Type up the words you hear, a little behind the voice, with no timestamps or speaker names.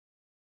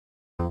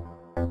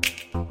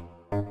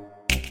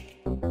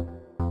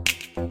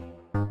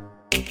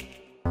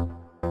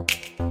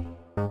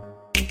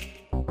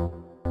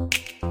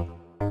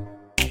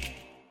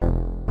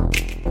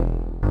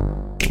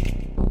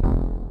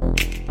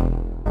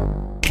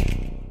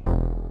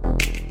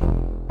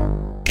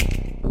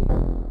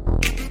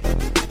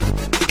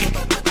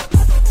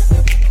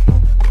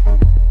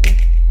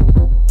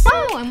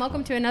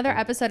Welcome to another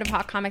episode of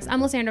Hot Comics.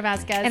 I'm Lysandra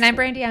Vasquez. And I'm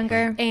Brandy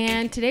Younger.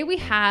 And today we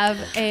have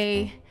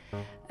a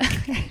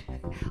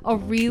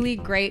really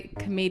great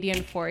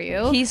comedian for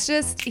you. He's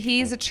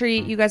a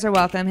treat. You guys are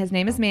welcome. His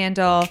name is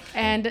Mandal.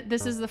 And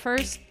this is the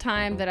first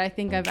time that I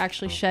think I've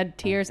actually shed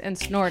tears and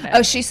snorted.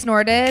 Oh, she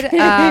snorted.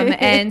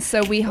 And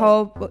so we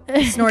hope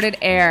snorted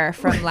air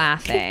from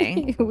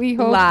laughing. We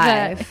hope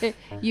live. that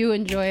you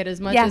enjoy it as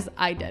much as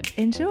I did.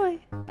 Enjoy.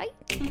 Bye.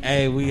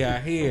 Hey, we are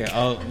here.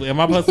 Oh,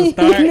 am I supposed to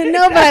start?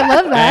 No, but I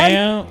love that.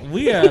 Damn,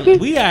 we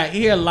are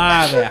here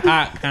live at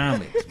Hot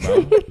Comics,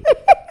 bro.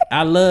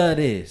 I love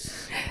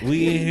this.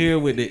 We in here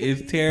with the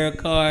tarot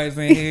cards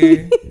in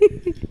here.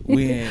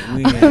 We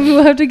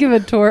We'll have to give a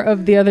tour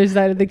of the other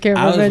side of the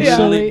camera. I was eventually.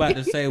 really about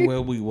to say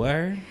where we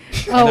were.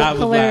 Oh, and I was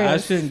hilarious. like, I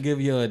shouldn't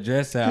give your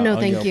address out No, on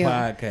thank your you.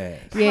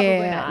 podcast.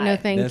 Yeah, no,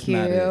 thank That's you.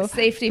 not it.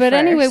 Safety But first.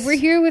 anyway, we're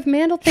here with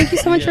Mandal. Thank you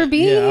so much for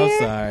being yeah, here. I'm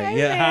sorry.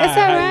 Yeah, hi, It's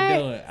all how right. you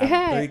doing? I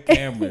have Hi. 3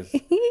 cameras.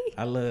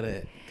 I love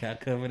that. Can I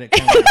cover that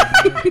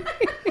camera?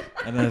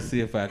 I'm gonna see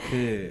if I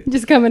could.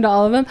 Just coming to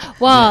all of them.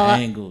 Well, The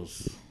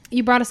angles.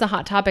 you brought us a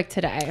hot topic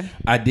today.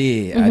 I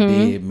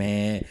did,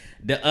 man.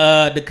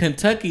 The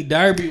Kentucky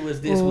Derby was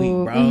this week,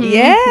 bro. Mm-hmm.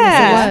 Yeah.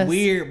 It was. It's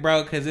weird,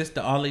 bro, because it's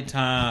the only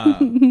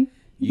time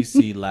you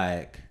see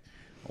like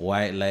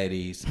white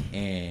ladies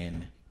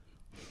in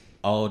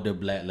older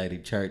black lady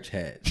church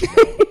hats,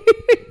 bro.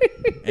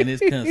 And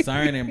it's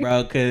concerning,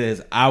 bro,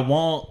 because I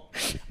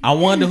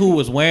wonder who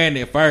was wearing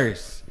it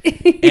first,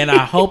 and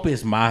I hope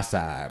it's my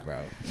side, bro.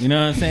 You know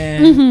what I'm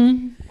saying?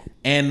 Mm-hmm.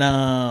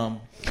 And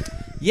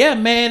yeah,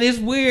 man, it's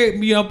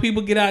weird. You know,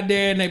 people get out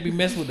there and they be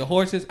messing with the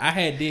horses. I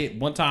had did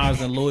one time I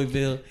was in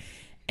Louisville,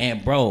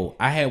 and bro,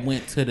 I had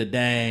went to the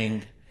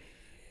dang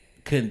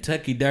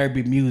Kentucky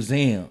Derby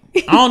Museum.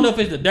 I don't know if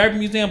it's the Derby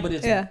Museum, but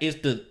it's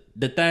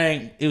the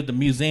thing. It was the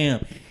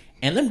museum,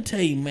 and let me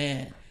tell you,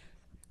 man,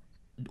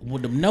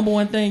 the number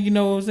one thing you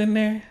know what was in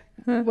there?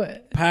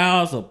 What?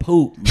 Piles of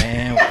poop,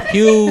 man.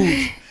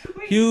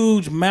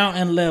 huge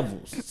mountain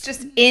levels.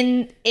 Just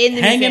in the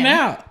Hanging museum.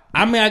 out.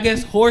 I mean, I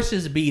guess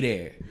horses be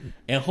there.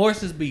 And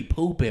horses be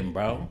pooping,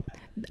 bro.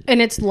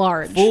 And it's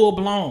large. Full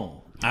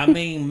blown. I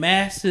mean,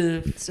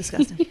 massive. It's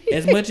disgusting.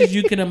 As much as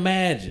you can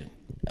imagine.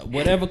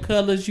 Whatever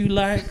colors you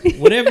like,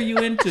 whatever you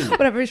into.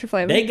 Whatever is your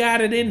flavor. They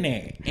got it in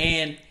there.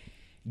 And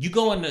you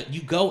go in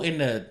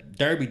the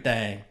derby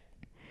thing.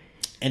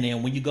 And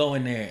then when you go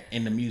in there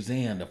in the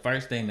museum, the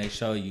first thing they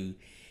show you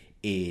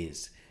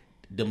is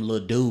them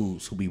little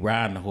dudes who be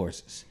riding the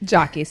horses.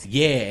 Jockeys.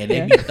 Yeah, and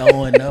they be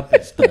throwing up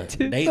and stuff.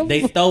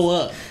 They throw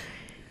up.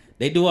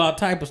 They do all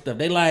type of stuff.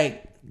 They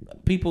like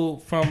people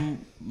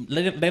from.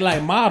 They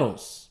like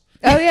models.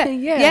 Oh yeah,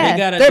 Yeah. They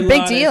gotta They're a do big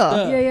all that deal.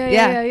 stuff.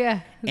 Yeah.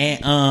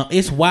 And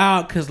it's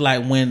wild because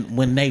like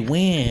when they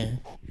win,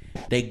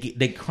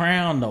 they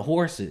crown the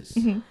horses.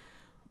 Mm-hmm.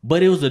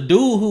 But it was a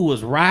dude who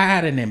was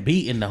riding and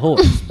beating the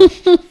horse.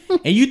 And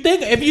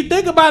if you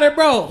think about it,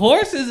 bro,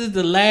 horses is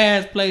the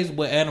last place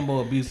where animal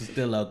abuse is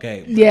still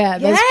okay. Bro. Yeah.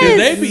 That's Yes. Cause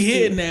they be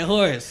hitting that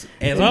horse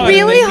as hard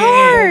Really as they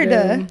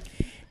can. hard.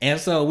 And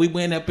so we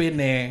went up in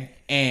there,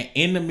 and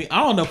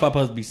I don't know if I'm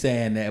supposed to be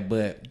saying that,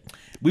 but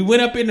we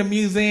went up in the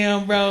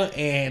museum, bro,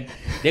 and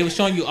they were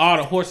showing you all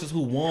the horses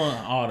who won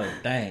all the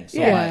things. So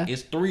like,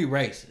 it's 3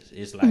 races.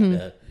 It's like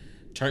the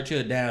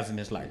Churchill Downs, and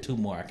it's like 2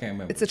 more. I can't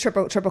remember. It's a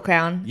triple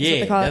crown. Yeah, What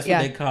they call that's it. what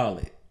they call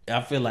it. I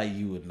feel like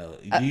you would know.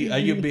 Are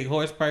you a big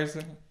horse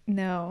person?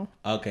 No.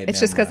 Okay, It's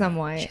just because I'm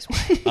white.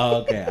 Oh,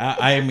 okay,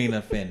 I didn't mean to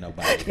offend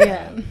nobody.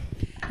 Yeah.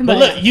 But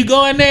look, you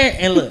go in there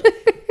and look.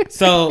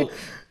 So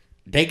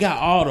they got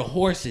all the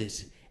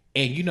horses,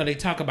 and you know they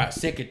talk about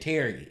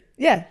Secretariat.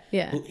 Yeah.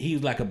 Yeah. He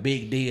was like a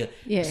big deal.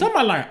 Yeah.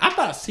 Somebody learned. I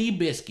thought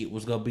Seabiscuit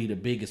was gonna be the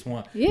biggest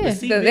one. Yeah.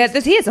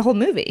 But He is a whole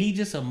movie. he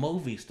just a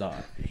movie star.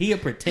 He a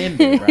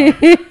pretender,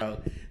 bro.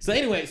 So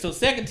anyway, so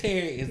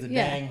Secretary is the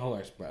dang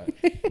horse, bro,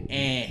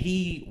 and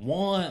he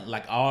won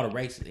like all the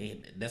races.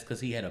 And that's because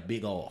he had a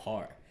big old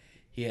heart.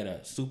 He had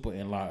a super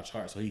enlarged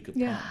heart, so he could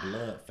pump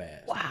blood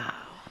fast. Wow.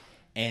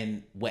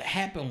 And what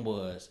happened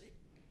was,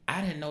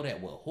 I didn't know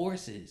that with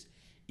horses,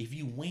 if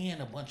you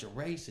win a bunch of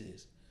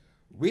races,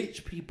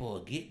 rich people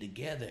get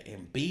together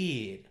and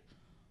bid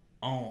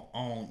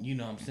on you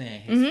know what I'm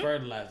saying, his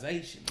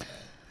fertilization. Bro.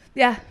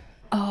 Yeah.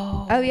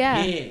 Oh. Oh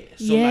yeah. Yeah.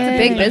 So Yeah. like, It's a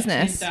big like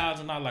business.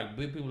 $10,000, like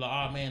big people like,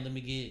 oh man, let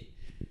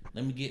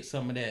me get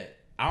some of that.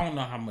 I don't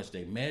know how much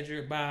they measure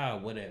it by or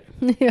whatever.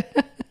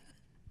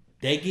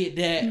 They get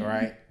that,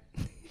 right?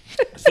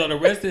 So the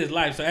rest of his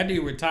life, so after he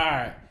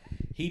retired,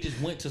 he just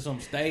went to some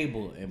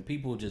stable and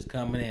people just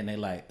coming in, they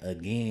like,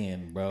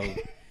 again, bro.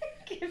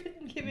 Give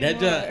me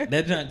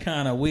That junk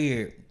kind of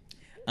weird.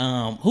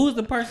 Who's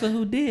the person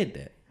who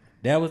did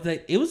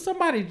that? It was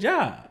somebody's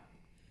job.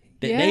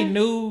 They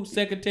knew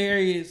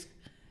secretaries.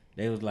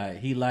 They was like,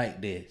 he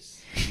liked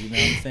this. You know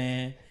what I'm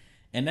saying?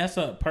 And that's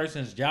a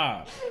person's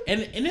job.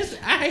 And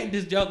I hate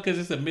this joke because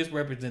it's a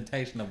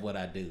misrepresentation of what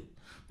I do.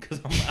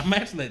 Because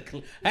I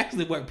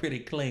actually work pretty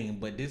clean,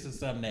 but this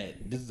is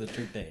a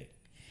true thing.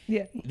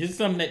 Yeah. This is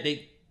something that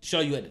they show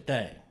you at the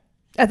thing.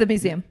 At the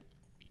museum.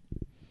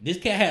 This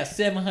cat has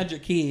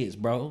 700 kids,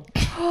 bro.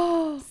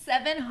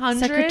 700?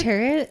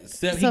 Secretariat?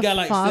 He got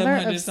like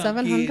 700 of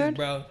something kids,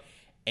 bro.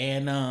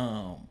 And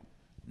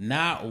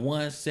not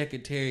one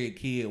secretariat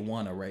kid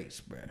won a race,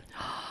 bro.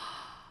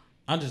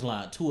 I'm just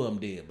lying. 2 of them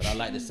did, but I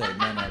like to say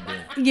none of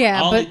them did.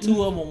 Yeah, Only but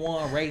 2 of them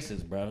won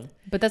races, bro.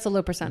 But that's a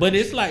low percentage. But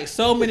it's like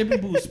so many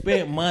people who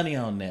spent money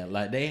on that.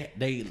 Like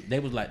they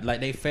was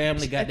like they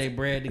family got their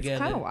bread together.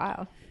 Kind of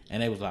wild.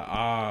 And they was like,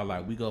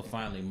 like we gonna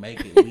finally make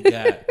it. We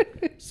got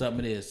some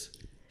of this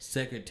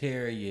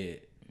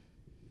secretariat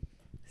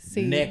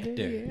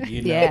nectar,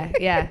 you know?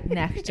 Yeah,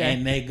 nectar.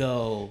 And they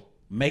go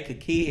make a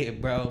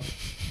kid, bro.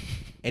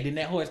 And then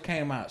that horse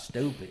came out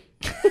stupid.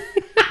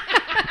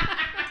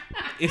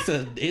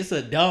 It's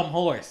a dumb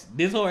horse.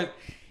 This horse,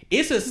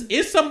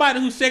 it's somebody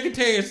who's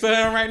secretary of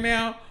son right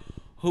now,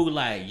 who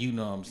like, you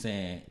know what I'm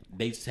saying,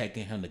 they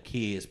taking him to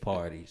kids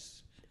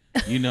parties.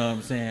 You know what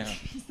I'm saying?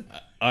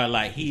 Or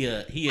like he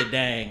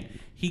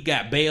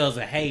got bales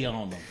of hay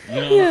on him. You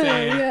know what I'm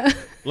saying? Yeah.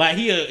 Like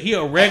he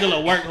a regular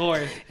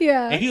workhorse.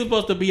 Yeah. And he was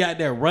supposed to be out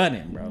there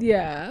running, bro.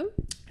 Yeah.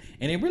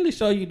 And it really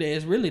show you that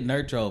it's really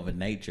nurture over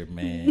nature,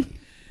 man.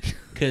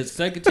 Because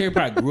Secretary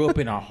probably grew up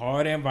in a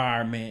hard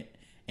environment,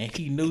 and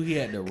he knew he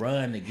had to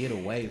run to get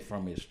away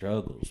from his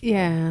struggles. Bro.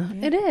 Yeah,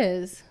 it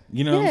is.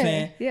 You know what I'm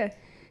saying? Yeah.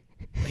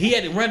 He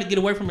had to run to get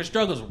away from his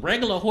struggles.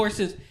 Regular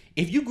horses,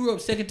 if you grew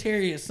up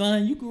Secretariat's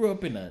son, you grew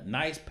up in a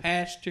nice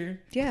pasture.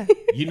 Yeah.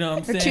 You know what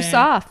I'm saying? They're too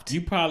soft.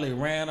 You probably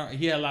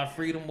he had a lot of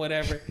freedom,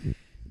 whatever.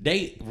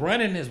 They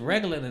running is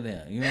regular to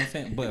them. You know what I'm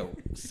saying? But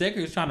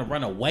Secretary's trying to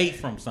run away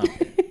from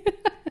something.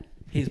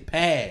 His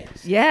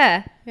past.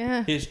 Yeah.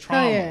 Yeah. His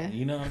trauma. Yeah.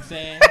 You know what I'm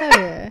saying? Oh,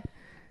 yeah.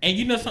 And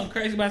you know something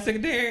crazy about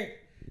Secretary?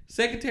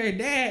 Secretary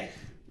dad,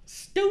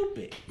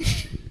 stupid.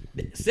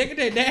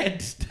 Secretary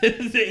dad,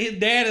 his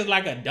dad is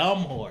like a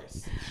dumb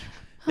horse.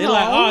 They're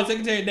like,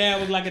 Secretary dad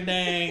was like a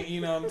dang,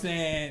 you know what I'm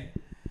saying?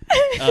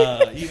 You know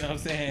what I'm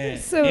saying?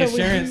 So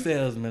insurance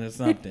salesman or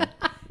something.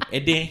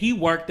 And then he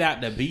worked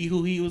out to be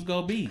who he was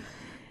gonna be.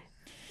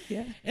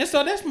 Yeah. And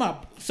so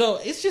so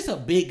it's just a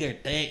bigger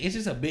thing. It's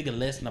just a bigger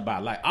lesson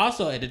about like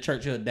also at the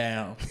Churchill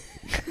Down,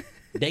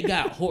 they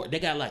got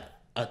like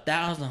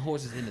 1,000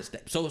 horses in the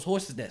so it's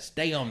horses that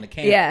stay on the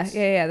campus.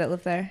 Yeah, that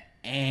live there.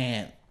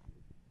 And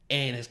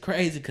it's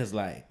crazy because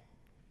like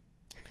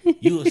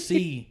you'll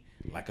see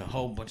like a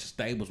whole bunch of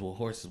stables with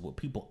horses where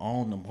people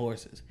own them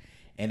horses.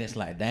 And it's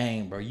like,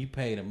 dang, bro, you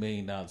paid $1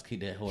 million to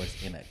keep that horse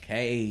in a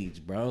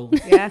cage, bro.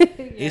 Yeah.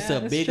 It's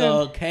a big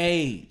old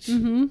cage.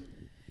 Mm-hmm.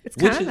 It's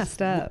kind of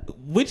messed up.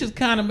 Which is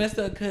kind of messed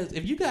up because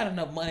if you got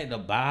enough money to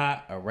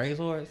buy a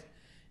racehorse,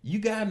 you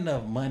got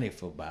enough money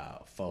for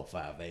about 4 or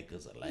 5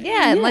 acres of land.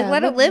 Yeah, and like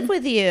let it live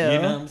with you. You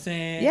know what I'm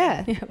saying?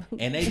 Yeah.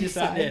 And they just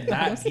out there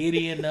not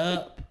giddying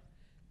up.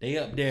 They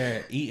up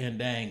there eating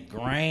dang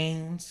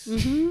grains,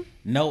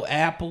 no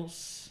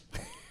apples.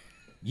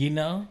 You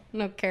know?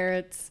 No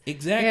carrots.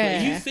 Exactly.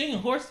 Yeah. You seen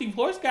horse teeth.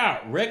 Horse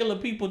got regular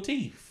people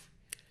teeth.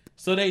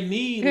 So they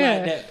need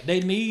like that. They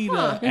need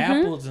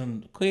apples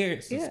and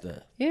carrots and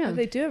stuff. Yeah. Oh,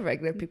 they do have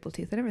regular people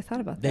teeth. I never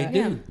thought about They that.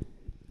 do.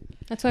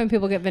 That's why when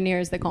people get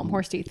veneers, they call them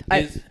horse teeth.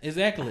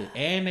 Exactly.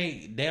 And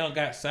they don't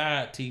got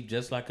side teeth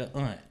just like a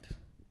aunt.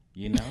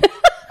 You know?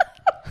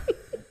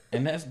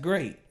 And that's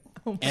great.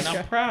 And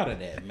I'm proud of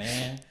that,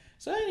 man.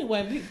 So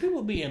anyway,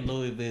 people be in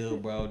Louisville,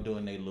 bro,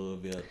 doing their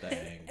Louisville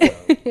thing, bro.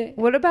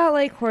 What about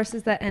like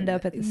horses that end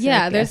up at the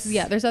circus?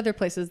 There's other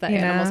places that You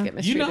animals know? get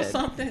mistreated. You know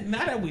something?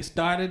 Now that we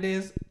started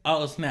this,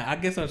 oh snap! I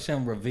guess I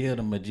shouldn't reveal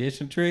the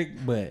magician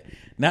trick, but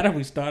now that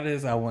we started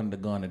this, I wanted to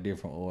go in a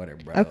different order,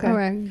 bro. Okay. All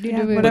right.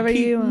 Yeah, whatever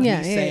Keep you want. me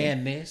Yeah,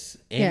 saying this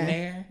in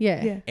there,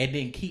 Yeah. and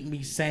then keep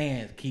me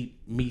saying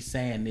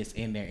this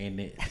in there and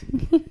this,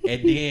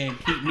 and then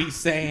keep me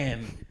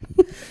saying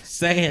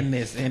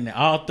this in there.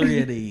 All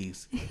 3 of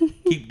these.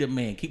 Keep them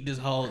in. Keep this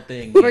whole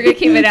thing. We're gonna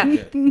keep it up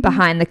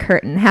behind the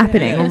curtain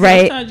happening Yeah,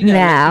 right sometimes you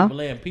gotta now.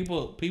 let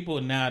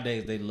people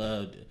nowadays they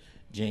love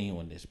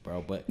genuineness,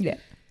 bro. But Yeah.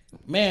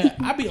 man,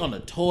 I be on the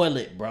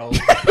toilet, bro.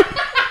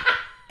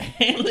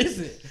 And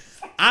listen,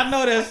 I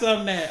know that's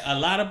something that a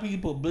lot of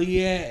people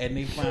be at and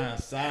they find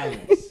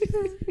silence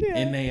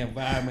in their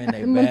environment,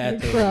 in their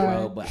bathroom,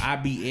 bro. But I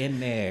be in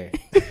there.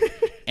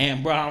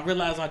 And bro, I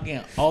realize I'm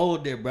getting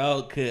older,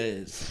 bro,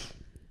 because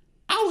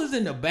I was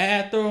in the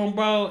bathroom,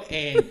 bro,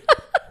 and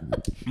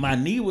my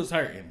knee was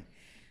hurting.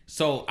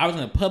 So I was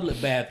in a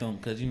public bathroom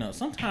because, you know,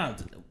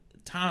 sometimes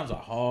times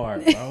are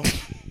hard, bro.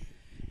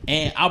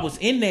 And I was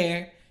in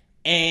there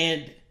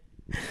and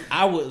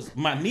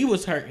my knee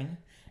was hurting.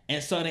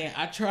 And so then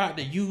I tried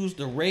to use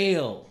the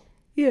rail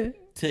to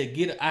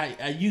get,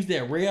 I used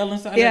that rail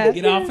inside there to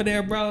get off of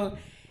there, bro.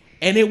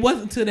 And it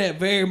wasn't to that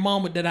very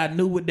moment that I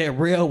knew what that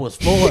rail was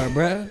for,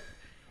 bro.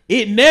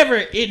 it never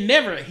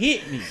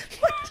hit me.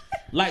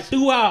 Like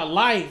throughout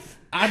life,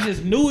 I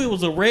just knew it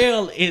was a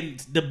rail in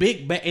the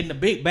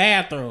big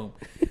bathroom,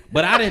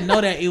 but I didn't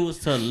know that it was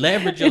to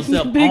leverage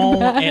yourself on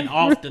and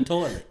off the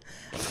toilet.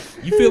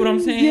 You feel what I'm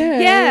saying?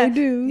 Yeah, I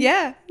do.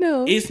 Yeah.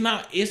 No. It's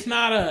not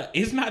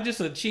just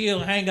a chill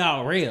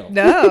hangout rail.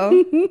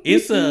 No.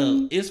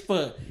 It's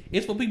for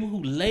people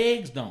whose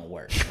legs don't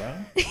work, bro.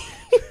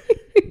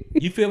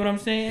 You feel what I'm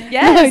saying?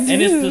 Yes.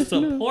 And it's to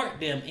support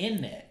them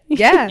in that.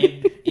 Yeah.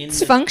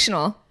 It's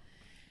functional.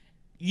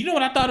 You know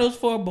what I thought it was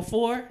for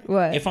before?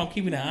 What? If I'm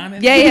keeping it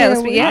honest?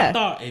 Yeah. I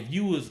thought if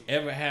you was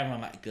ever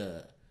having like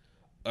a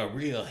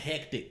real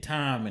hectic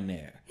time in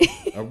there,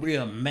 a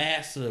real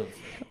massive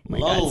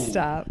load.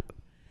 Stop.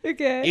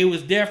 Okay. It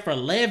was there for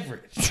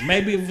leverage.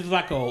 Maybe it was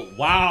like a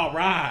wild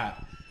ride,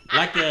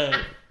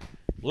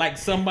 like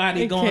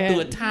somebody going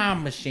through a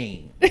time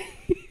machine.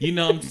 You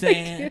know what I'm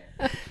saying?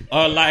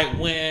 Or like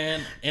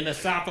when in the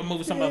sci-fi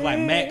movie, somebody like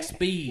Max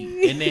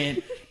Speed, and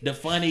then the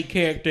funny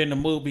character in the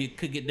movie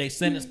could get their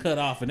sentence cut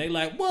off, and they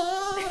like,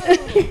 whoa.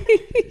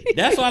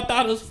 That's what I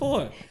thought it was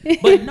for.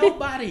 But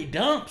nobody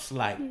dumps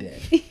like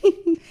that.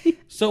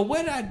 So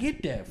where did I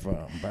get that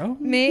from, bro?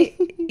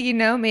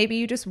 Maybe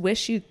you just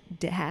wish you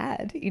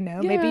had.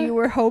 Maybe you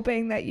were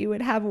hoping that you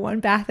would have one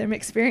bathroom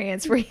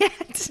experience where you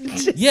had to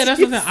just that's what I'm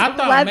saying. I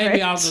thought leverage.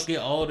 maybe I was gonna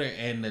get older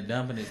and the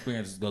dumping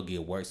experience is gonna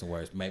get worse and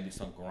worse. Maybe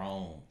some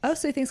grown. Oh,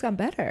 so things got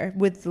better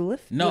with the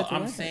lift? No, with the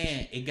I'm leverage.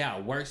 saying it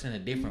got worse in a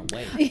different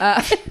way.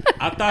 I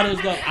thought it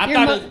was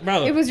going.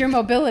 Bro. It was your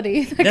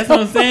mobility. That's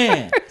what I'm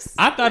saying.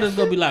 I thought it was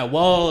gonna be like,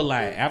 whoa,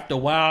 like after a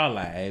while,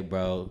 like, hey,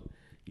 bro,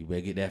 you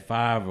better get that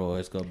 5 or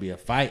it's gonna be a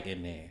fight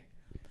in there.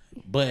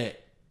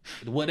 But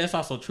that's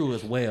also true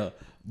as well.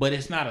 But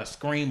it's not a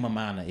scream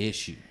amount of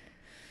issue.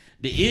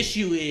 The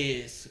issue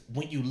is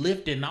when you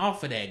lifting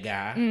off of that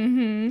guy,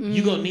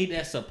 you gonna need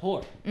that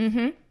support.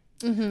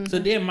 So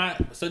then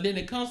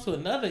it comes to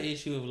another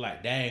issue of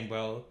like, dang,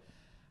 bro,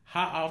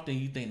 how often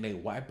you think they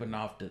wiping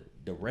off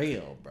the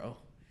rail, bro?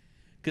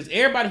 Because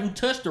everybody who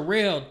touched the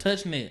rail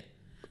touching it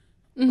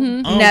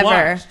Never.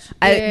 unwashed.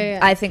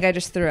 I think I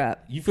just threw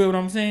up. You feel what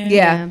I'm saying?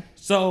 Yeah.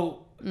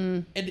 So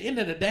at the end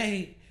of the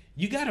day,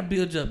 you gotta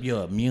build up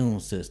your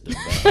immune system,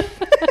 bro.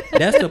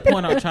 That's the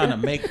point I'm trying to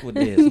make with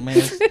this,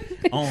 man.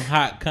 On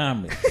Hot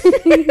Comics.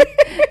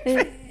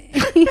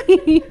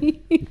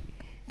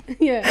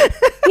 Yeah.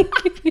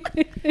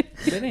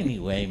 But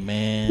anyway,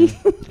 man,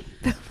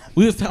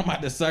 we was talking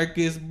about the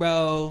circus,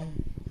 bro.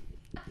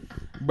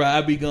 Bro,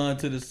 I be going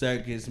to the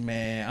circus,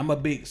 man. I'm a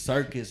big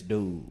circus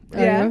dude,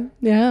 bro. Yeah.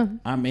 Yeah.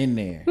 I'm in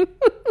there.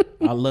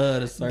 I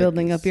love the circus.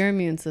 Building up your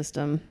immune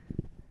system.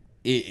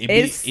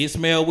 It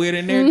smell weird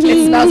in there It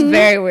too. smells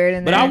very weird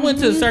in But there. I went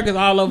to the circus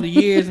all over the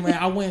years, man.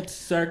 I went to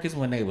circus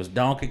when they was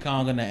Donkey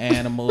Kong and the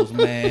animals,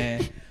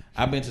 man.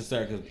 I've been to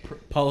circus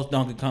post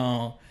Donkey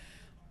Kong,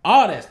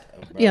 all that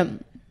stuff, bro. Yep.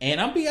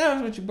 And I'll be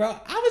honest with you, bro.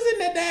 I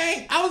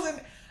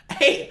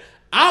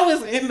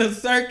was in the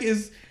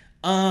circus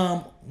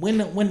when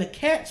the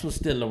cats was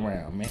still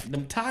around, man.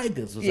 Them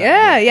tigers was out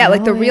there. Yeah,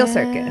 like the real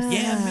circus.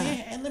 Yeah,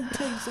 man. And let me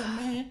tell you something,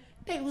 man.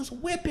 They was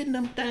whipping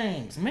them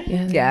things,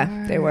 man.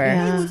 Yeah, they were.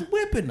 He was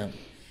whipping them.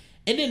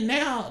 And then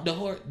now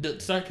the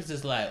circus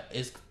is like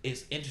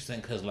it's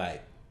interesting because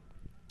like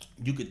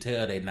you could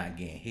tell they're not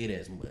getting hit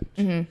as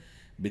much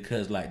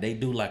because like they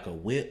do like a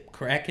whip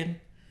cracking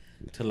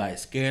to like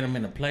scare them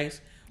into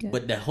place,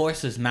 but the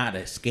horse is not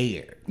as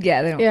scared.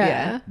 Yeah, they don't.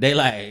 Yeah. They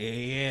like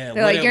They're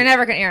like, you're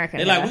never gonna.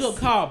 They're like, we gonna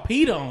call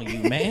PETA on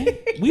you, man.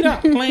 We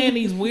not playing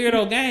these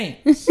weirdo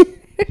games.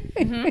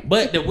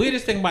 But the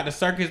weirdest thing about the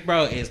circus,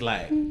 bro, is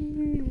like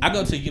I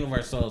go to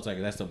Universal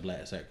Circus. That's a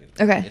black circus.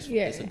 Okay.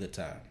 It's a good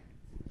time.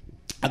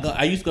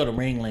 I used to go to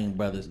Ringling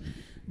Brothers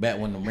back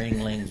when the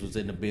Ringlings was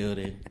in the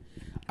building.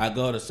 I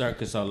go to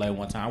Circus Soleil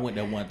one time. I went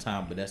there one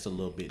time, but that's a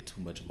little bit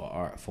too much of an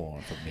art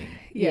form for me.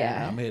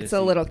 Yeah, I'm here to it's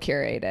a little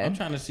curated. I'm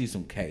trying to see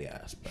some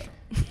chaos, bro.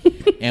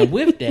 And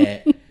with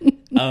that,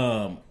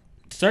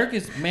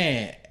 circus,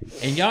 man,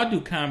 and y'all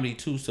do comedy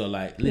too. So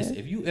like, listen,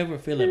 if you ever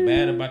feeling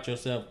bad about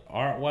yourself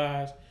art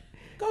wise,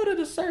 go to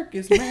the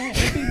circus, man,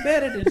 and be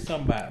better than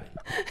somebody.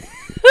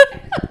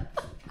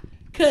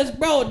 Cause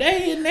bro,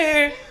 they in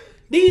there,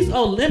 these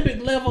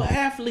Olympic level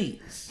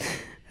athletes.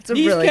 That's a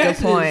really good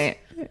point.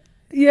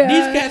 Yeah.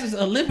 These cats is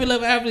Olympic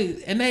level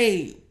athletes, and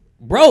they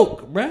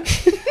broke, bro.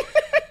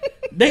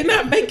 They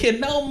not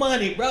making no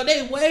money, bro.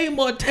 They way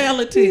more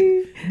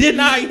talented than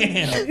I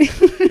am.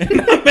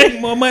 And I make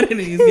more money than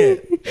these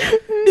guys.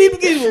 These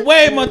kids were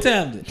way more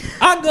talented.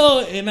 I go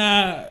and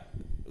I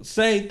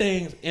say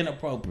things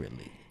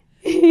inappropriately.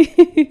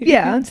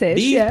 Yeah, on stage.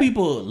 These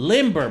people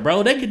limber,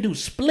 bro. They can do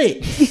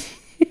splits.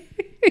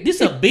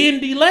 This a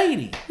bendy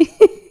lady.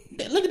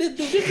 Look at this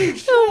dude. This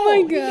dude's strong.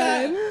 Oh my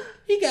God.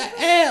 He got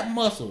ab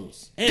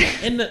muscles,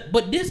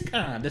 but this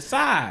kind, the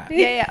side.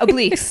 Yeah,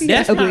 obliques.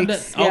 That's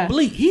obliques. not the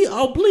oblique. He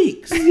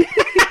obliques.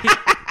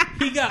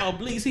 he got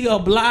obliques. He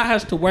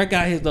obliged to work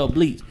out his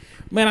obliques.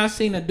 Man, I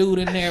seen a dude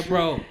in there,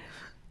 bro.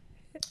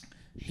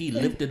 He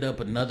lifted up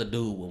another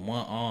dude with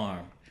one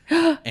arm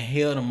and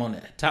held him on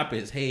the top of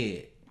his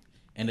head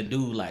and the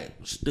dude like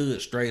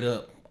stood straight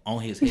up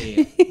on his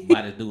head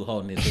by the dude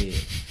holding his head.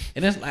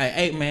 And it's like,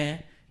 hey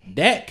man,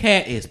 that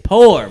cat is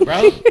poor,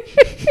 bro.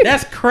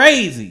 That's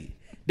crazy.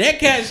 That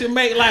cat should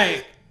make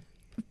like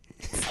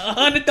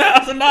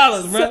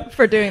 $100,000, bro,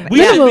 for doing that.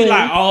 We should be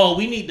like, oh,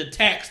 we need to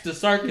tax the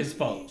circus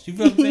folks. You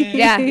feel what I'm saying?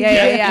 Yeah.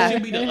 It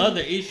should be the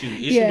other issue.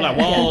 It should be like,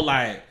 whoa,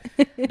 like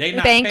they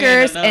not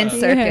bankers paying and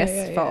enough.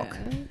 circus folk.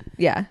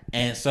 Yeah.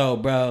 And so,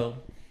 bro,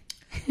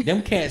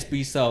 them cats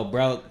be so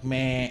broke,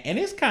 man. And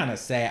it's kind of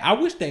sad. I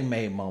wish they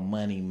made more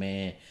money,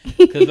 man.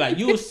 Because like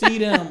you'll see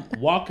them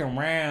walking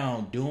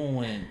around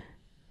doing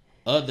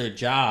other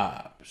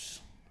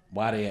jobs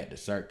while they at the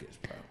circus,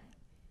 bro.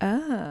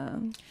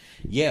 Oh.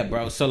 Yeah,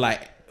 bro. So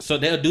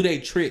they'll do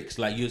their tricks.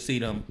 Like you'll see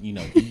them,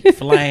 eat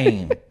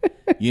flame.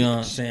 You know what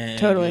I'm saying?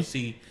 Totally. You'll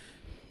see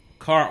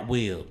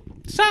cartwheel.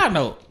 Side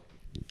note,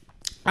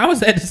 I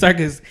was at the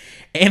circus,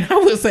 and I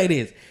would say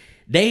this.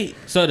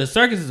 So the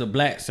circus is a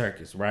black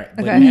circus, right?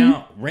 But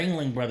now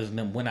Ringling Brothers and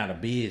them went out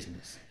of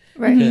business.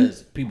 Right.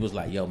 Because people was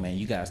like, yo, man,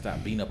 you gotta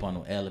stop beating up on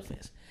them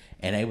elephants.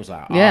 And they was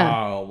like,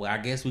 oh, well, I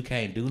guess we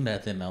can't do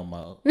nothing no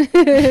more. Which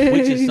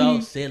is so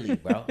silly,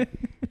 bro.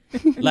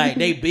 Like,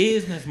 they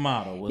business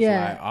model was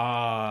like,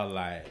 oh,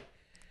 like,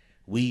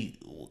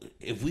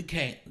 if we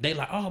can't, they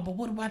like, oh, but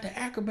what about the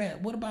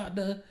acrobat? What about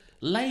the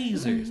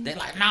lasers? They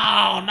like,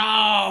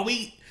 no,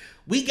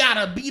 we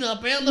gotta beat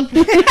up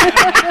elephants.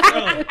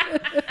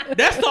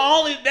 That's the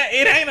only,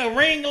 it ain't a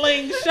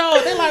Ringling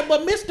show. They like,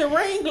 but Mr.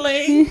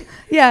 Ringling,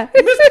 Yeah.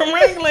 Mr.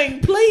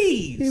 Ringling,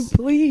 please.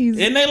 Please.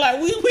 And they like,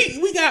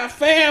 we got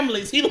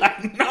families. He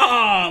like,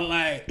 nah,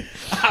 like,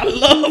 I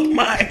love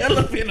my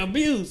elephant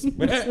abuse.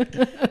 But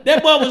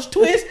that boy was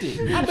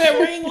twisted. I bet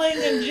Ringling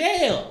in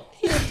jail.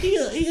 He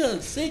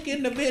a sick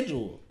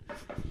individual.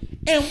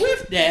 And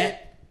with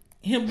that,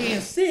 him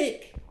being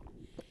sick,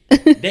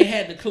 they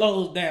had to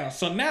close down.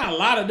 So now a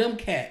lot of them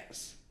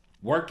cats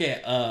work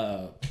at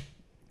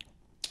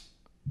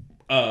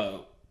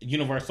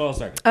Universal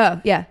Circus.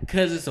 Oh, yeah.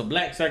 Because it's a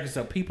black circus,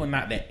 so people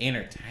not that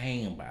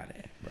entertained by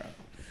that, bro.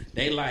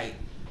 They like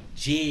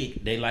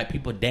jig. They like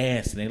people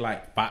dancing. They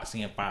like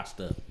foxy and fox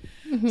stuff.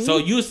 Mm-hmm. So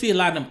you'll see a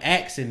lot of them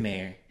acts in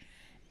there.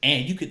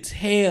 And you could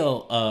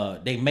tell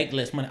they make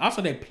less money.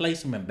 Also, they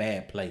place them in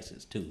bad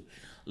places, too.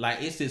 Like,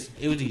 it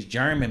was these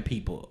German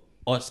people.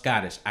 Or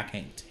Scottish, I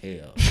can't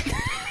tell.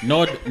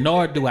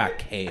 Nor do I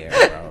care,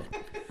 bro.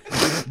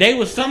 They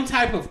were some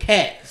type of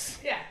cats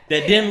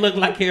that didn't look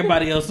like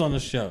everybody else on the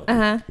show.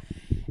 Uh-huh.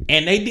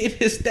 And they did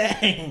this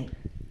thing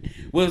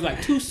where it was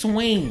like two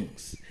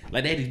swings.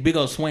 Like, they had these big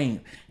old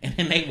swings. And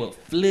then they would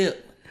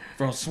flip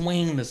from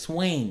swing to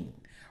swing.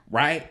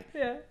 Right?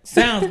 Yeah.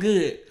 Sounds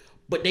good.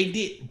 But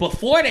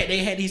before that,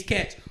 they had these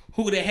cats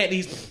they had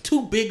these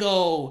two big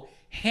old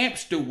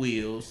hamster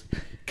wheels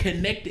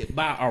connected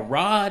by a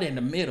rod in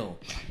the middle,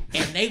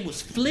 and they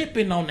was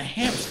flipping on the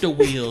hamster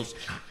wheels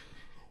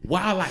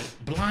while like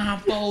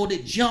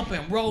blindfolded,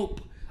 jumping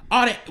rope,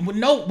 all that with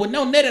no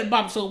net at the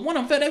bottom. So if one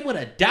of them fell, they would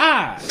have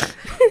died.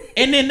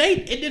 And then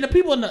the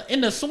people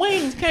in the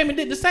swings came and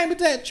did the same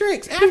exact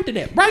tricks after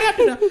that. Right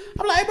after that,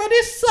 I'm like, hey, bro,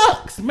 this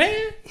sucks,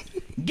 man.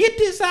 Get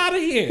this out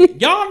of here.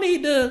 Y'all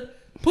need to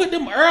put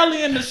them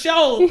early in the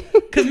show,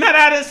 because now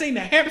that I done seen the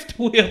hamster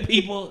wheel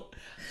people.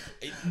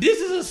 This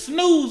is a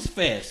snooze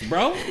fest,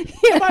 bro. Nobody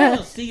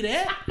gonna see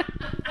that.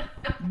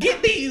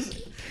 Get these,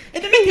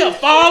 and then they kept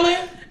falling.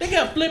 They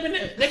kept flipping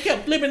it. They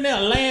kept flipping their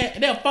land,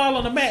 and they'll fall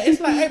on the mat. It's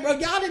like, hey, bro,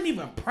 y'all didn't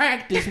even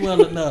practice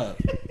well enough.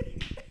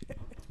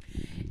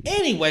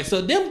 Anyway,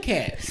 so them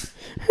cats,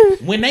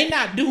 when they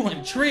not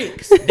doing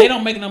tricks, they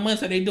don't make no money,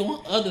 so they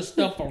doing other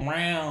stuff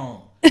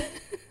around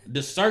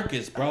the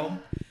circus, bro.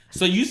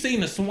 So you seen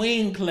the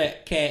swing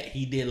cat?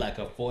 He did like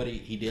a 40.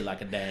 He did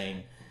like a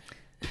dang.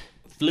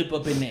 Flip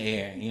up in the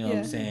air, you know what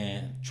I'm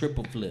saying?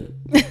 Triple flip.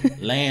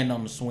 Land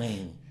on the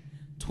swing.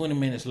 20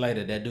 minutes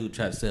later, that dude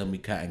tried to sell me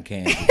cotton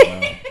candy,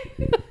 bro.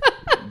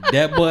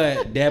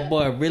 That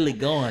boy really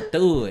going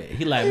through it.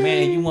 He like,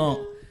 man, you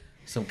want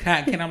some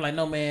cotton candy? I'm like,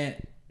 no,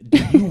 man. Do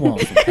you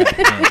want some cotton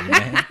candy,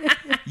 man?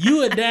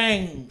 You a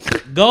dang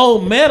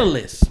gold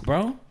medalist,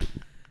 bro.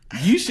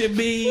 You should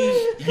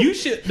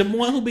the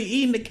one who be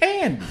eating the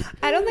candy.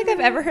 I don't think I've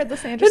ever heard the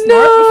Sandra snort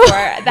before.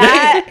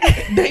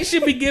 That they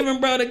should be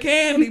giving bro the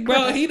candy,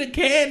 bro. He the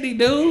candy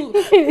dude.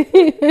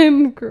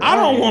 I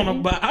don't want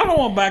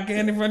to buy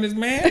candy from this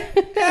man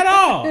at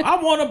all. I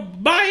want to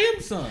buy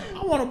him some.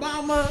 I want to buy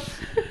him a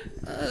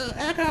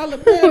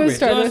alcoholic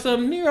beverage or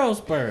some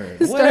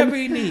Neurospurs, whatever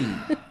he needs.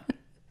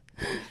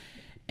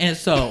 And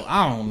so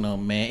I don't know,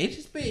 man. It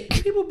just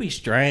people be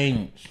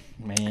strange.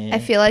 Man. I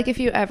feel like if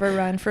you ever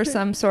run for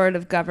some sort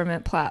of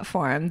government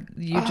platform,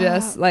 you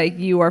just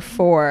you are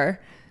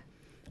for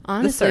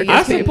honestly, the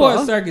I circus support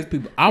people. circus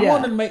people. I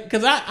want to make,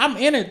 because I'm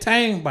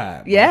entertained by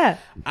it. Bro. Yeah,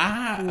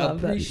 I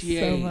love appreciate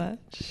that so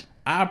much.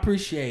 I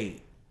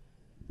appreciate,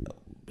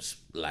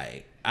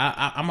 like,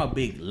 I'm a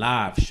big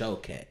live show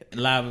cat.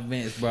 Live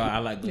events, bro. I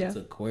like going to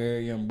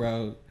aquarium,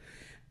 bro.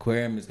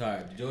 Aquarium is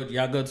hard. Georgia,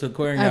 y'all go to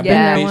aquarium? I've Y'all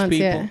been there once,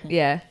 people?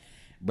 Yeah.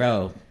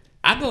 Bro,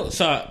 I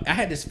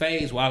had this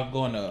phase where I was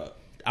going to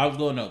I was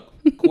going to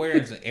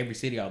aquariums in every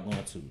city I was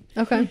going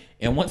to. Okay.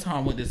 And one time I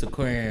went to this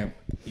aquarium.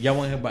 Y'all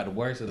want to hear about the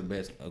worst or the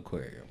best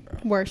aquarium, bro?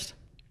 Worst.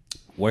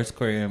 Worst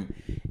aquarium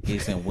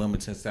is in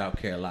Wilmington, South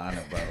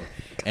Carolina, bro.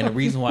 And the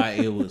reason why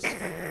it was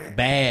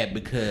bad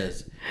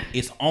because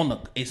it's on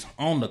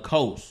the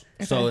coast,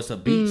 so it's a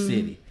beach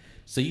city.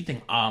 So you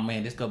think, oh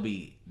man, this gonna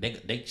be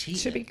they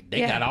cheating.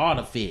 They got all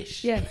the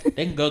fish. Yeah.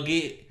 They can go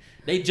get.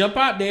 They jump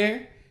out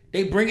there.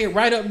 They bring it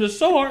right up the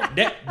shore.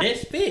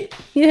 That's fish.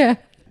 Yeah.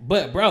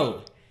 But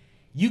bro,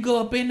 you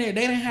go up in there.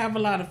 They didn't have a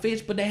lot of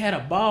fish, but they had a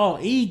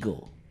bald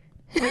eagle.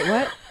 Wait,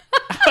 what?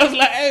 I was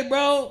like, hey,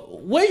 bro,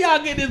 where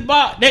y'all get this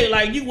ball? They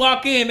like, you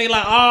walk in, they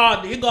like,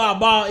 oh, you got a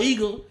bald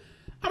eagle.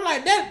 I'm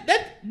like,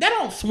 that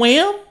don't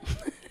swim.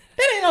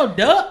 That ain't no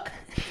duck.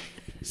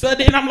 So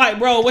then I'm like,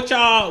 bro, what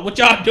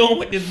y'all doing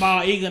with this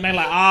bald eagle? And they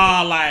like,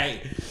 oh,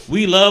 like,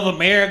 we love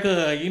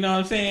America. You know what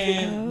I'm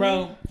saying,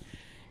 bro?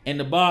 And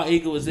the bald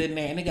eagle was in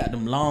there, and they got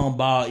them long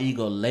bald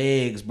eagle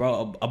legs,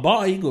 bro. A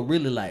bald eagle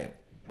really like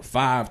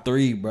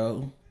 5'3",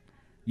 bro.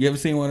 You ever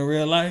seen one in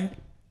real life?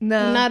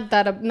 No. Not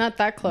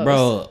that close.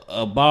 Bro,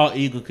 a bald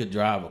eagle could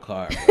drive a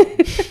car, bro.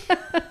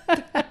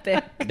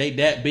 They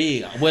that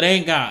big. Well, they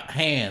ain't got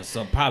hands,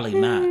 so probably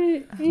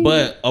not.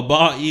 But a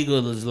bald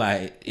eagle is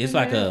like it's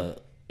like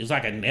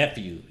a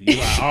nephew. You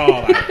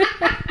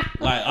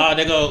like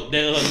there go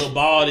little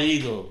bald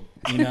eagle,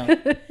 you know.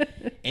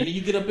 And then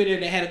you get up in there,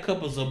 they had a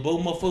couple of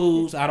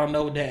Zaboomafoo's. I don't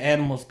know what that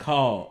animal's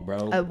called,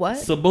 bro. What?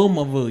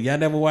 Zaboomafoo. Y'all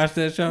never watched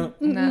that show?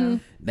 No.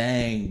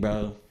 Dang,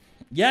 bro.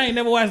 Y'all ain't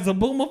never watched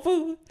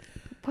Zaboomafoo?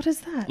 What is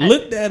that?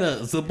 Look that up.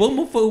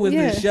 Zaboomafoo was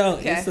this show.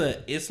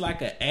 Okay. It's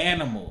like an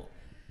animal,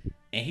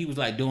 and he was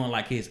like doing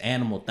like his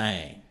animal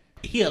thing.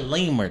 He a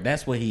lemur.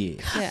 That's what he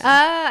is. Yeah.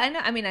 I know.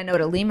 I mean, I know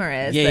what a lemur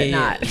is, but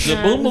not.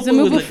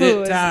 Zaboomafoo is a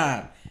good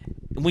time.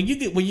 When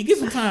you get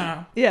some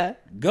time, Yeah.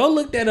 go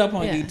look that up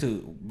on Yeah.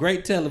 YouTube.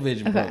 Great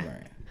television program.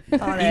 He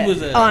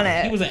was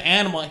an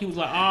animal. He was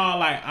like, oh,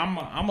 like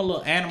I'm a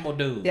little animal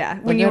dude. Yeah.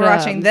 When Look you it were up.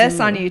 watching this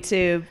on Zamu.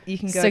 YouTube, you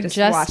can go Suggested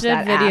just watch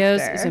that videos.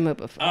 after.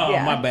 Zaboomafoo. Oh,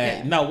 Yeah. my bad.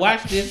 Yeah. No,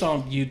 watch this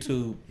on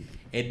YouTube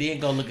and then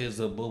go look at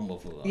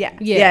Zaboomafoo. Yeah.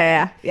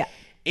 Yeah. Yeah.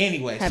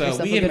 Anyway, Have so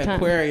yourself we a in good the time.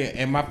 aquarium,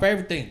 and my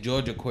favorite thing is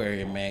Georgia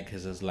Aquarium, man,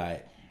 because it's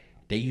like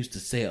they used to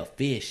sell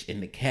fish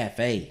in the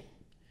cafe.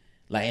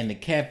 Like in the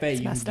cafe,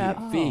 you Messed can up.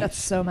 get fish. That's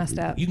so messed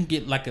up. You can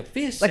get like a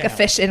fish, Like a sandwich,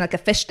 fish in like a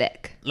fish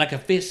stick. like a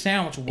fish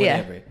sandwich or Yeah.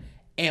 whatever.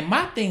 And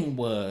my thing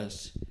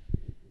was,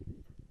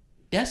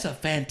 that's a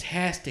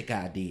fantastic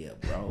idea,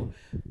 bro.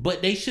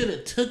 But they should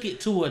have took it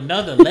to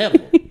another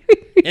level.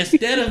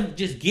 Instead of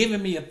just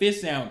giving me a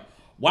fish sandwich,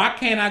 why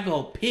can't I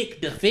go pick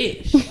the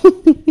fish?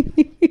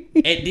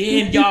 And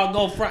then y'all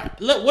go fry.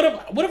 Look, what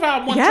if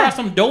I want to try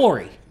some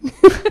dory?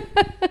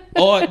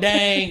 Or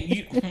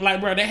dang,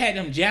 like, bro, they had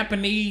them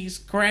Japanese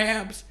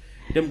crabs.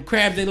 Them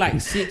crabs, they like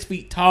 6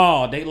 feet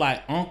tall. They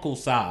like uncle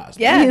size.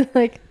 Yeah.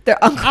 Like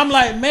They're uncle. I'm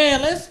like,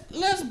 man,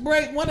 let's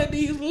break one of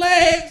these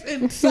legs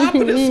and sop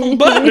it in some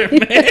butter,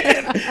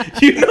 man.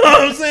 You know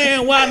what I'm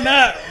saying? Why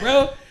not,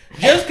 bro?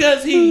 Just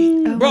because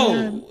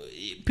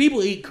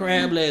people eat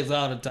crab legs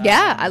all the time.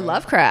 Yeah, bro. I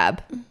love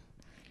crab.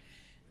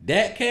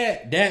 That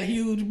cat, that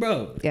huge,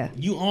 bro. Yeah.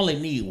 You only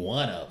need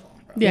one of them,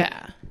 bro.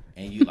 yeah.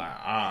 And you like,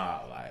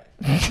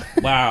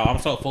 wow, I'm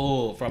so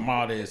full from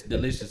all this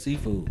delicious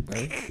seafood,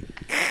 bro.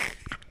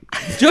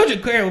 Georgia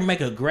Aquarium would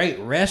make a great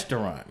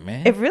restaurant,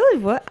 man. It really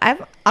would. I'm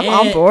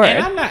on board.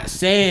 And I'm not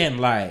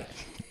saying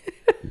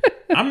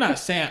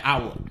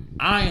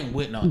I ain't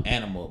with no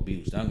animal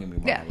abuse. Don't get me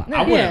wrong. Yeah. Like, No,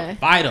 I wouldn't yeah.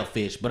 fight a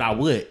fish, but I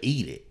would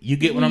eat it. You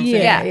get what I'm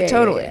saying? yeah,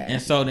 totally.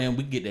 And so then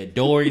we get that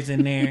Dory's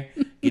in there,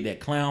 get that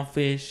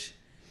clownfish,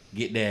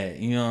 get that,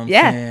 you know what I'm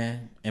Yeah.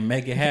 saying? And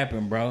make it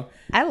happen, bro.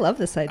 I love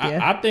this idea.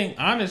 I think,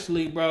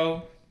 honestly,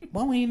 bro,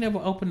 why we ain't never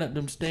open up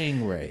them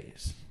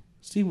stingrays?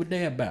 See what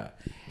they about.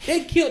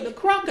 They killed the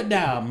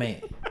crocodile,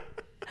 man.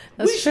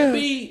 That's We should true.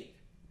 be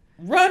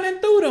running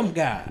through them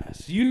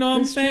guys. You know what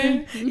I'm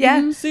saying?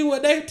 Yeah. See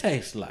what they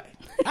taste like.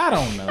 I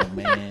don't know,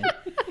 man.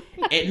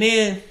 And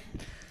then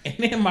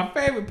my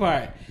favorite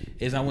part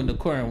is I went to the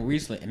aquarium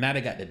recently, and now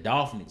they got the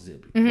dolphin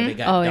exhibit. Where they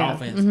got Oh, yeah.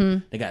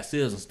 dolphins, they got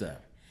seals and stuff.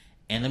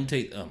 And let me tell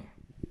you,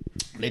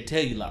 they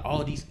tell you like,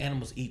 all these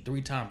animals eat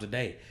 3 times a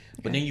day,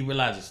 but then you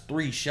realize it's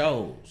 3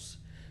 shows,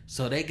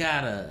 so they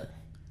gotta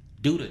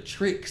do the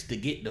tricks to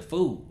get the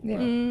food.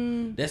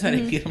 Bro. That's how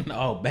they get them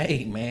to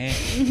obey, man.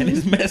 And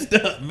it's messed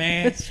up,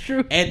 man. That's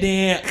true. And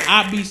then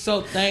I be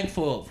so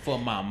thankful for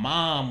my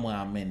mom when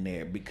I'm in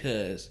there,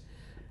 because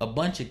a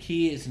bunch of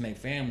kids and their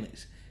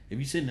families, if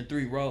you sit in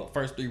the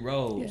first 3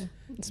 rows,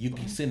 you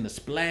can sit in the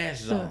splash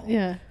zone.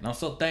 yeah. And I'm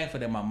so thankful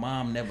that my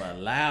mom never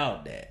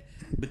allowed that,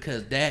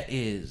 because that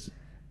is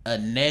a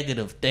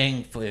negative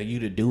thing for you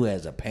to do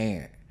as a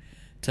parent,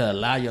 to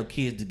allow your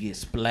kids to get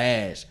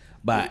splashed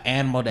by an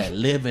animal that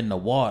live in the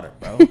water,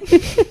 bro.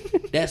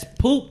 That's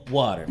poop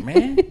water,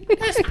 man.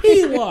 That's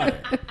pee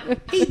water.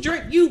 He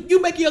drink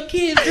you make your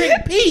kids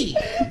drink pee.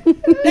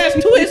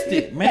 That's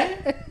twisted,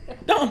 man.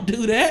 Don't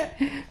do that.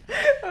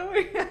 Oh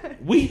my God.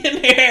 We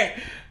in there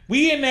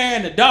we in there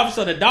and the dolphins.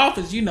 So the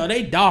dolphins, you know,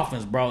 they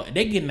dolphins, bro.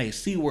 They getting their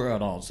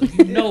SeaWorld on. So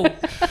you know,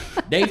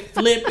 they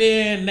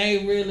flipping,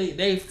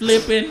 they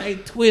flipping, they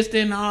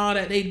twisting, all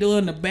that. They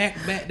doing the back.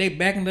 They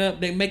backing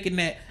up. They making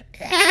that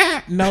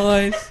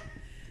noise.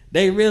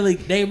 They really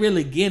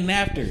getting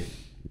after it.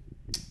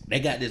 They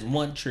got this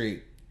one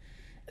trick.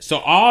 So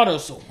all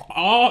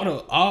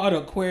the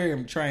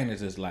aquarium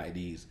trainers is like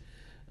these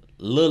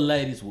little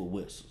ladies with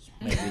whistles,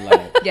 maybe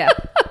like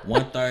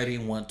 130,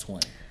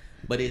 120.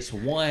 But it's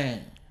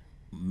one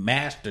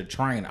master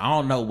trainer. I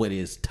don't know what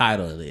his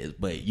title is,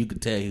 but you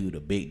could tell who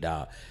the big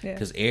dog.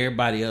 Because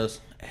everybody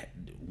else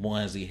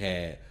ones he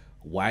had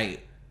white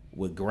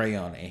with gray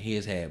on it, and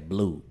his had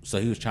blue. So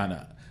he was trying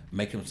to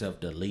make himself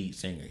the lead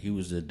singer. He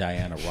was the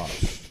Diana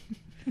Ross.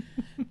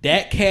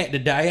 That cat, the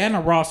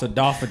Diana Ross of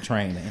dolphin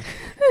training.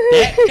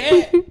 That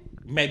cat,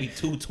 maybe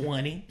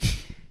 220,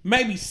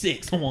 maybe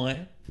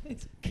 6'1".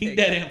 Keep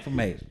that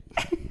information.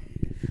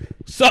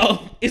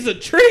 So it's a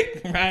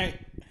trick, right?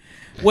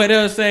 Where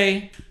they'll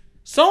say,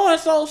 so and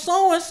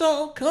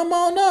so, come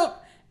on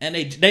up, and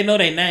they know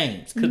their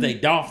names because they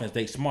dolphins.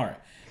 They smart.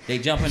 They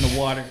jump in the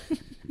water.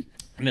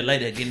 And the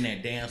lady get in there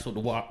dance with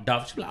the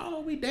dolphin. She's like,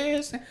 oh, we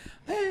dancing.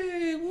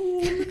 Hey,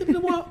 ooh, look at the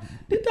water.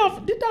 This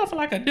dolphin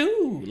like a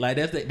dude. Like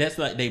that's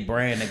like they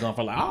brand. They're going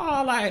for like,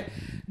 oh, like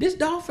this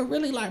dolphin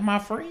really like my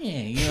friend.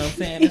 You know what I'm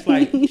saying? It's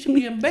like you should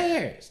be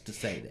embarrassed to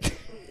say that.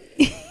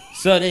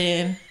 So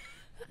then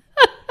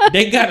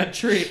they got a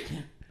trick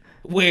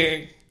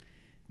where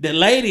the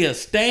lady will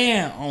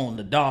stand on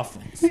the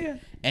dolphins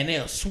and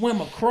they'll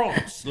swim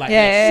across, like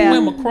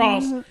swim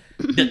across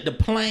the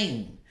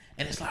plane.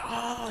 And it's like,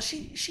 oh,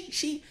 she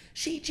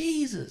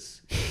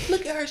Jesus.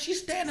 Look at her,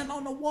 she's standing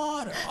on the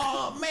water.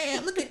 Oh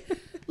man,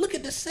 look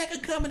at the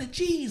second coming of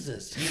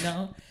Jesus, you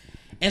know?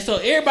 And so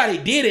everybody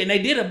did it, and they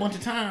did it a bunch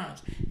of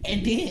times.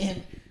 And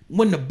then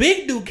when the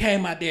big dude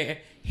came out there,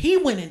 he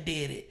went and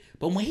did it.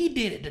 But when he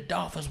did it, the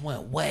dolphins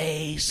went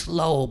way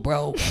slow,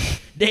 bro.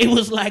 They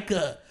was like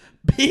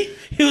it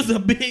was a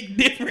big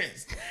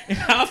difference in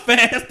how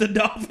fast the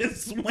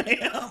dolphins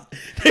swam.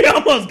 They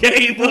almost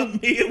gave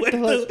up midway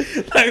through.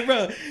 Like,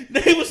 bro,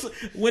 they was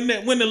when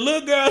the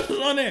little girl was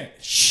on there.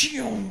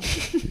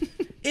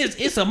 Is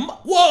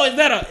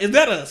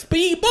that a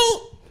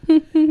speedboat?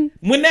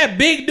 When that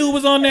big dude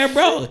was on there,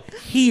 bro,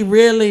 he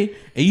really,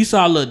 and you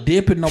saw a little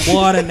dip in the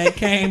water and they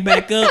came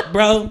back up,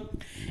 bro.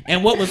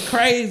 And what was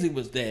crazy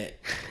was that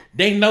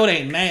they know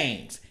their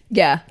names.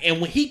 Yeah. And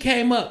when he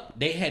came up,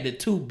 they had the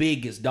two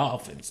biggest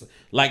dolphins.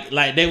 Like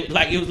it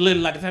was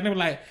literally like they were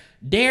like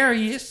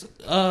Darius,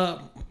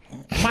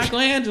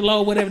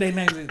 Michelangelo, whatever their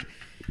names is.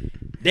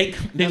 They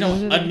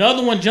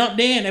another one jumped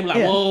in. They were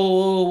like,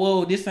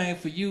 whoa, this ain't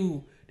for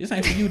you. This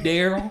ain't for you,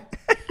 Daryl.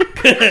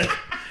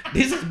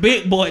 This is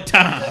big boy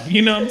time.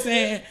 You know what I'm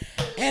saying?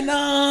 And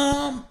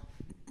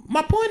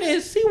my point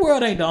is,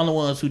 SeaWorld ain't the only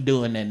ones who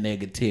doing that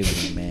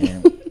negativity,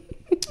 man.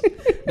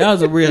 That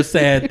was a real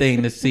sad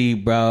thing to see,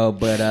 bro.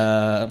 But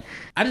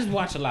I just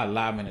watch a lot of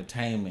live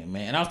entertainment,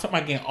 man. And I was talking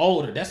about getting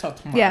older. That's what I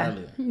was talking about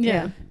earlier.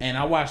 Yeah. And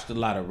I watched a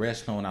lot of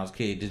wrestling when I was a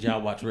kid. Did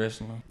y'all watch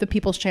wrestling? The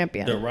People's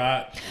Champion. The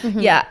Rock. Mm-hmm.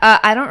 Yeah.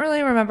 I don't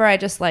really remember. I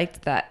just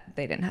liked that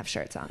they didn't have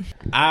shirts on.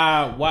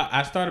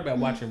 I started about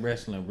watching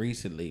wrestling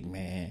recently,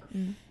 man.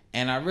 Mm-hmm.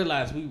 And I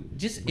realized we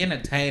just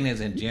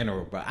entertainers in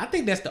general, bro. I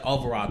think that's the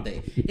overall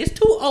thing. It's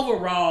two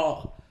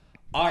overall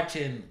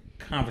arching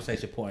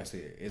conversation points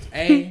here. It's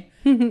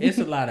it's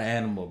a lot of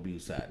animal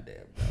abuse out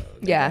there,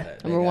 bro.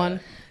 Number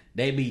one.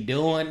 They be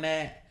doing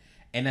that.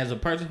 And as a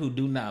person who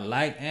do not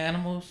like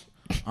animals,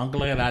 I'm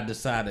glad I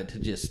decided to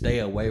just stay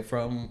away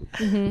from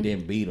them,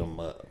 then beat them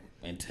up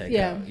and take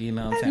out. You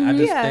know what I'm saying? I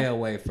just stay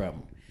away from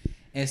them.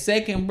 And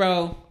second,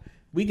 bro,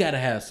 we gotta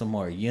have some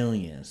more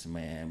unions,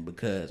 man,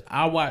 because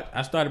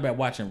I started back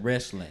watching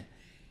wrestling,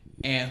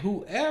 and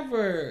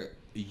whatever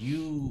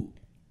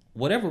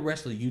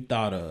wrestler you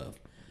thought of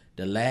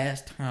the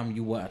last time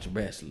you watched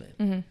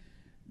wrestling,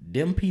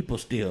 them people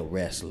still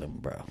wrestling,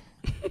 bro.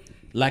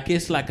 Like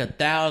it's like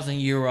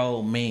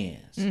 1,000-year-old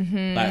men's,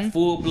 like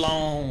full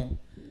blown,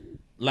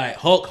 like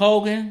Hulk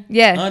Hogan,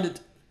 under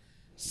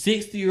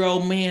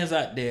 60-year-old men's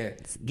out there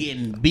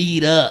getting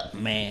beat up,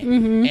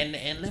 man.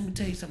 And let me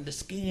tell you something, the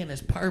skin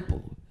is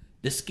purple.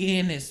 The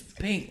skin is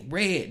pink,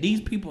 red.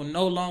 These people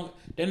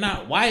they're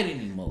not white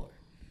anymore.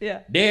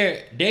 Yeah.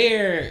 They're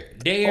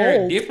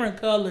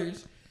different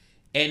colors,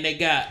 and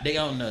they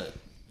on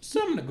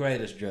some of the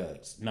greatest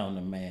drugs known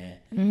to man.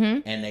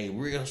 And they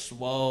real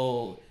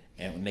swole,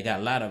 and they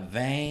got a lot of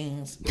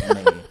veins,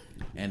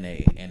 and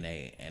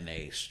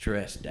they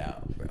stressed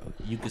out, bro.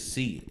 You can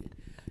see it.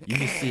 You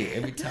can see it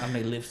every time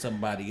they lift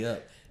somebody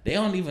up. They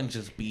don't even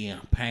just be in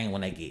pain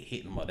when they get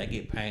hit anymore. They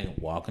get pain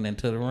walking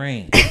into the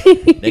ring.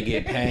 They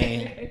get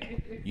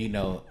pain,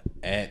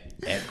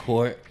 at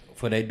court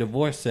for their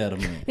divorce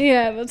settlement.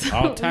 Yeah, that's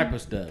all type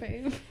of stuff.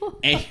 Painful.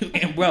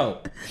 And bro,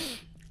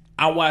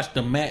 I watched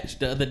the match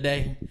the other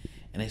day,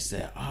 and they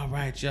said, "All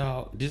right,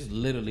 y'all." This is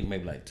literally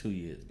maybe like 2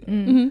 years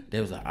ago.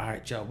 They was like, "All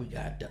right, y'all, we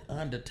got The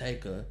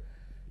Undertaker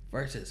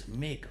versus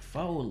Mick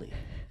Foley."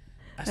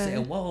 I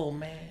said, whoa,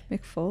 man.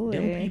 McFoley.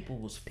 Them people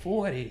was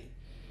 40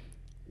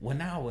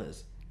 when I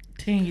was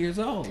 10 years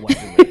old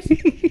watching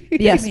wrestling.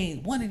 Yes. I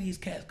mean, one of these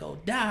cats go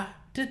die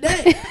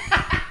today.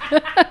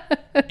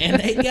 And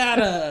they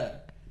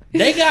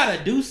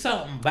gotta do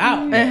something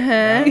about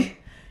that. Bro.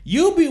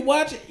 You'll be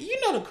watching. You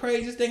know the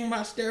craziest thing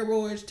about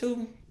steroids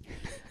too?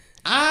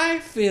 I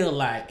feel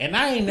like, and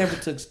I ain't never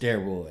took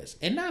steroids,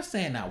 and not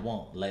saying I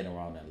won't later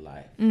on in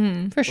life.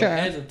 For sure. But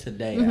as of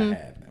today, I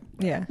haven't.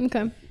 Yeah.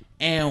 Okay.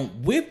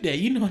 And with that,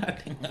 you know what I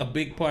think a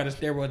big part of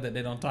steroids that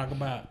they don't talk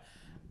about?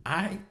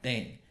 I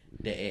think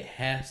that it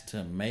has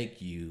to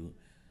make you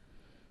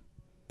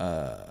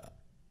a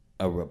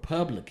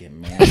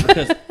Republican, man.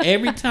 Because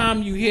every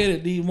time you hear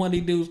one of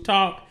these dudes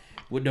talk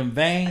with them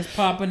veins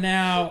popping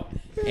out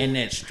and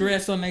that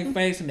stress on their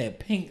face and that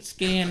pink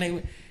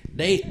skin,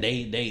 they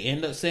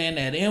end up saying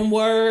that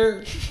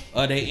N-word,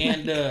 or they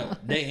end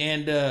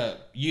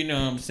up, you know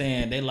what I'm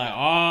saying? They like,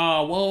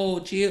 oh, whoa,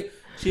 chill,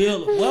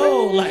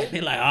 whoa, like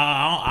they like, oh,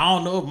 I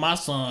don't know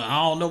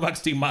if I can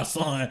see my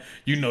son,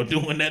 you know,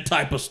 doing that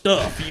type of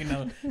stuff, you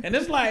know. And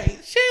it's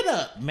like, shut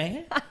up,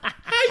 man.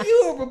 How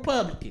you a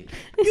Republican?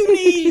 You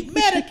need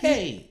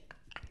Medicaid.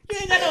 You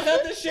ain't got no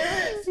health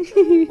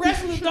insurance.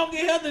 Wrestlers don't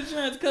get health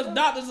insurance because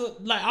doctors are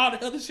like, all the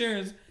health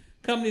insurance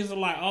companies are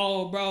like,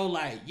 oh, bro,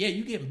 like, yeah,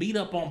 you getting beat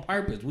up on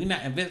purpose. We're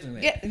not investing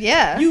in it.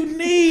 Yeah. You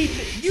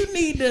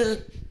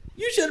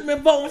should have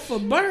been voting for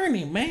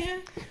Bernie,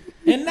 man.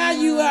 And now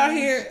you out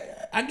here,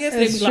 I guess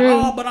they be like,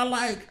 oh, but I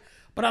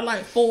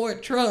like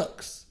Ford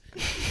trucks.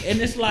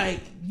 And it's like,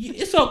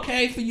 it's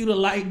okay for you to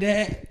like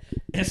that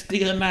and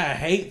still not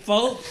hate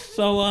folks.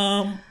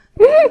 So,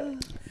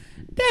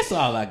 that's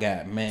all I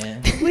got,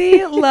 man.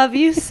 We love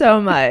you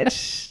so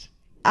much.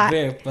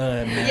 Very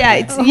fun, man.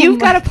 Yeah, you've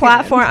got a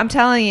platform. I'm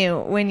telling you,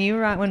 when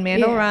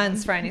Mandal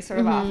runs for any sort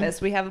of office,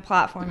 we have a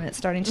platform and it's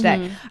starting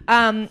today.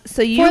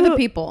 So you for the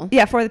people.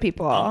 Yeah, for the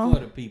people. I'm for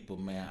the people,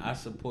 man. I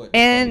support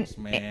the folks,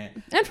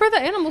 man. And for the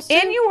animals too.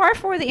 And you are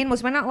for the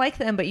animals. Might not like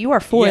them, but you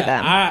are for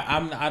them.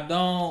 I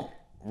don't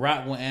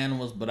rock with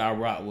animals, but I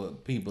rock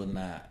with people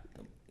not,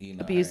 you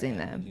know, abusing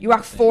them. You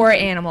rock for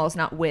animals,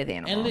 not with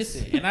animals. And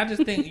listen, and I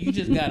just think you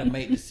just gotta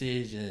make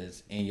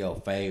decisions in your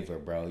favor,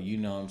 bro. You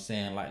know what I'm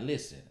saying? Like,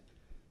 listen,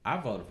 I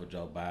voted for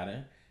Joe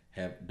Biden.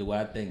 Do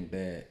I think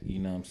that, you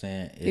know what I'm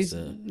saying, it's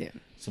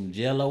some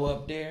jello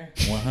up there?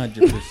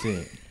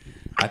 100%.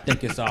 I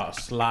think it's all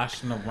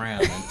sloshing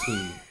around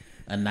into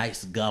a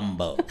nice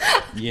gumbo,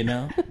 you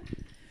know?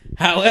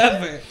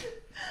 However,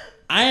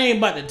 I ain't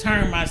about to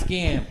turn my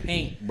skin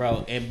pink,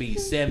 bro, and be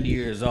 70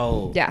 years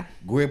old. Yeah.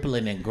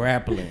 Grippling and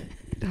grappling.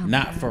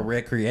 Not for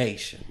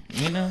recreation,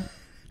 you know?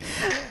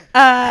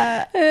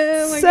 Oh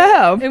my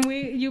God. And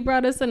you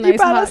brought us a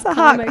hot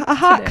comic. A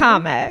hot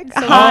comic.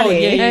 So, a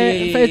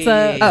hottie. It's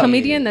a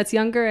comedian that's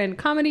younger in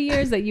comedy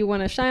years that you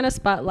want to shine a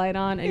spotlight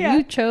on, and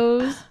you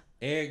chose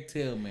Eric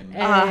Tillman,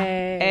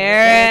 man.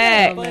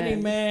 Eric. Funny,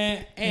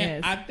 man.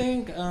 And I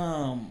think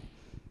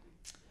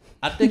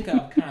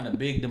I've kind of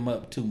bigged him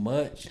up too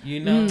much, you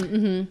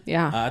know?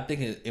 Yeah. I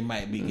think it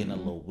might be getting a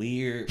little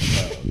weird,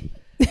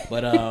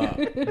 but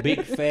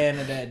big fan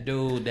of that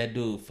dude. That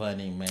dude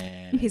funny,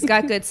 man. He's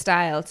got good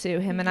style too.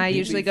 Him and I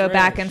usually go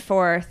back and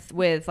forth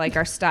with like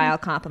our style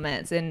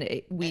compliments,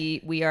 and we're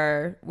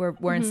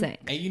in sync.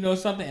 And you know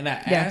something? And I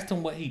asked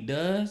him what he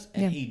does,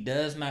 and he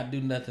does not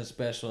do nothing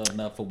special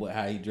enough for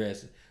how he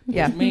dresses.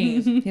 Which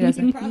means he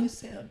probably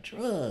sell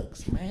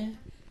drugs, man.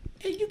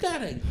 And you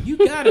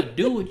gotta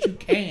do what you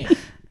can.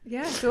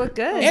 Yeah, do it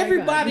good.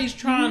 Everybody's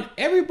trying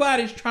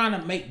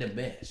to make the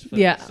best for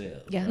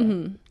themselves. Yeah.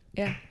 Mm-hmm.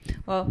 Yeah.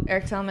 Well,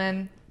 Eric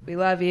Tillman, we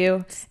love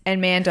you.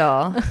 And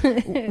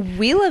Mandal,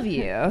 we love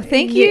you.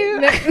 Thank you.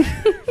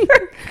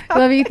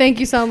 Love you. Thank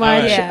you so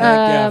much. Right, thank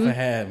y'all for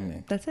having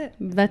me. That's it.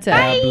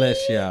 God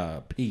bless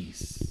y'all.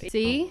 Peace.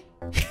 See?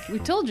 We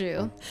told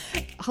you.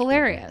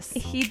 Hilarious.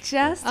 He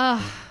just...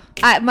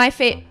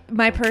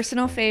 my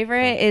personal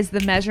favorite is the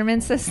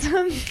measurement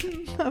system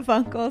of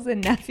uncles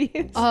and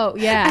nephews. Oh,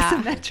 yeah. As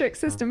a metric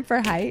system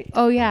for height.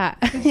 Oh, yeah.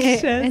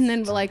 And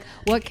then, like,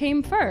 what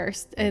came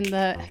first in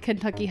the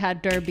Kentucky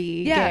Hat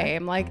Derby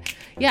game? Like,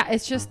 yeah,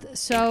 it's just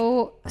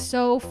so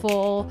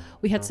full.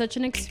 We had such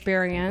an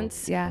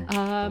experience.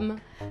 Yeah.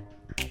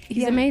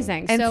 He's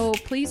amazing. And so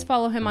please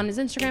follow him on his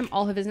Instagram,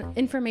 all of his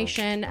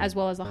information, as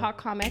well as the hot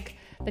comic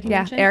that he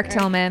mentioned. Eric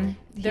Tillman.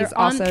 He's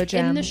also a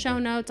gem. In the show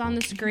notes on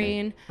the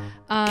screen.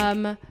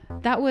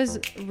 That was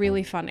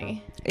really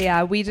funny.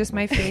 Yeah,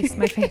 my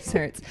face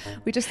hurts.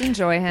 We just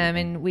enjoy him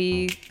and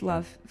we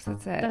love,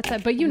 that's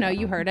it. But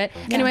you heard it.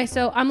 Yeah. Anyway,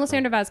 so I'm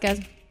Lysandra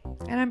Vasquez.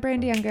 And I'm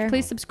Brandy Younger.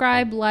 Please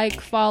subscribe, like,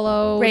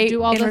 follow, rate,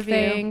 do all the review.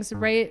 Things,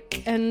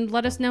 rate, and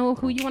let us know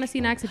who you want to see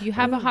next. If you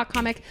have a hot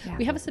comic,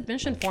 we have a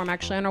submission form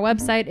actually on our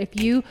website. If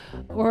you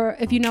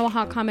know a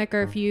hot comic,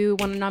 or if you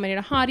want to nominate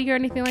a hottie or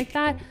anything like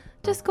that,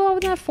 just go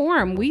over that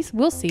form.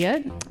 We'll see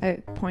it.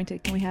 I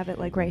pointed. Can we have it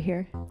like right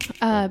here?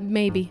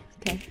 Maybe.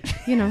 Okay.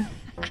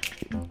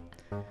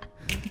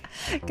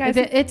 Guys,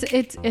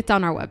 it's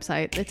on our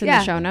website. It's in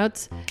the show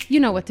notes. You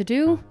know what to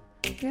do.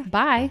 Yeah.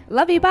 Bye.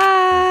 Love you.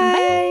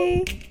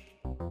 Bye.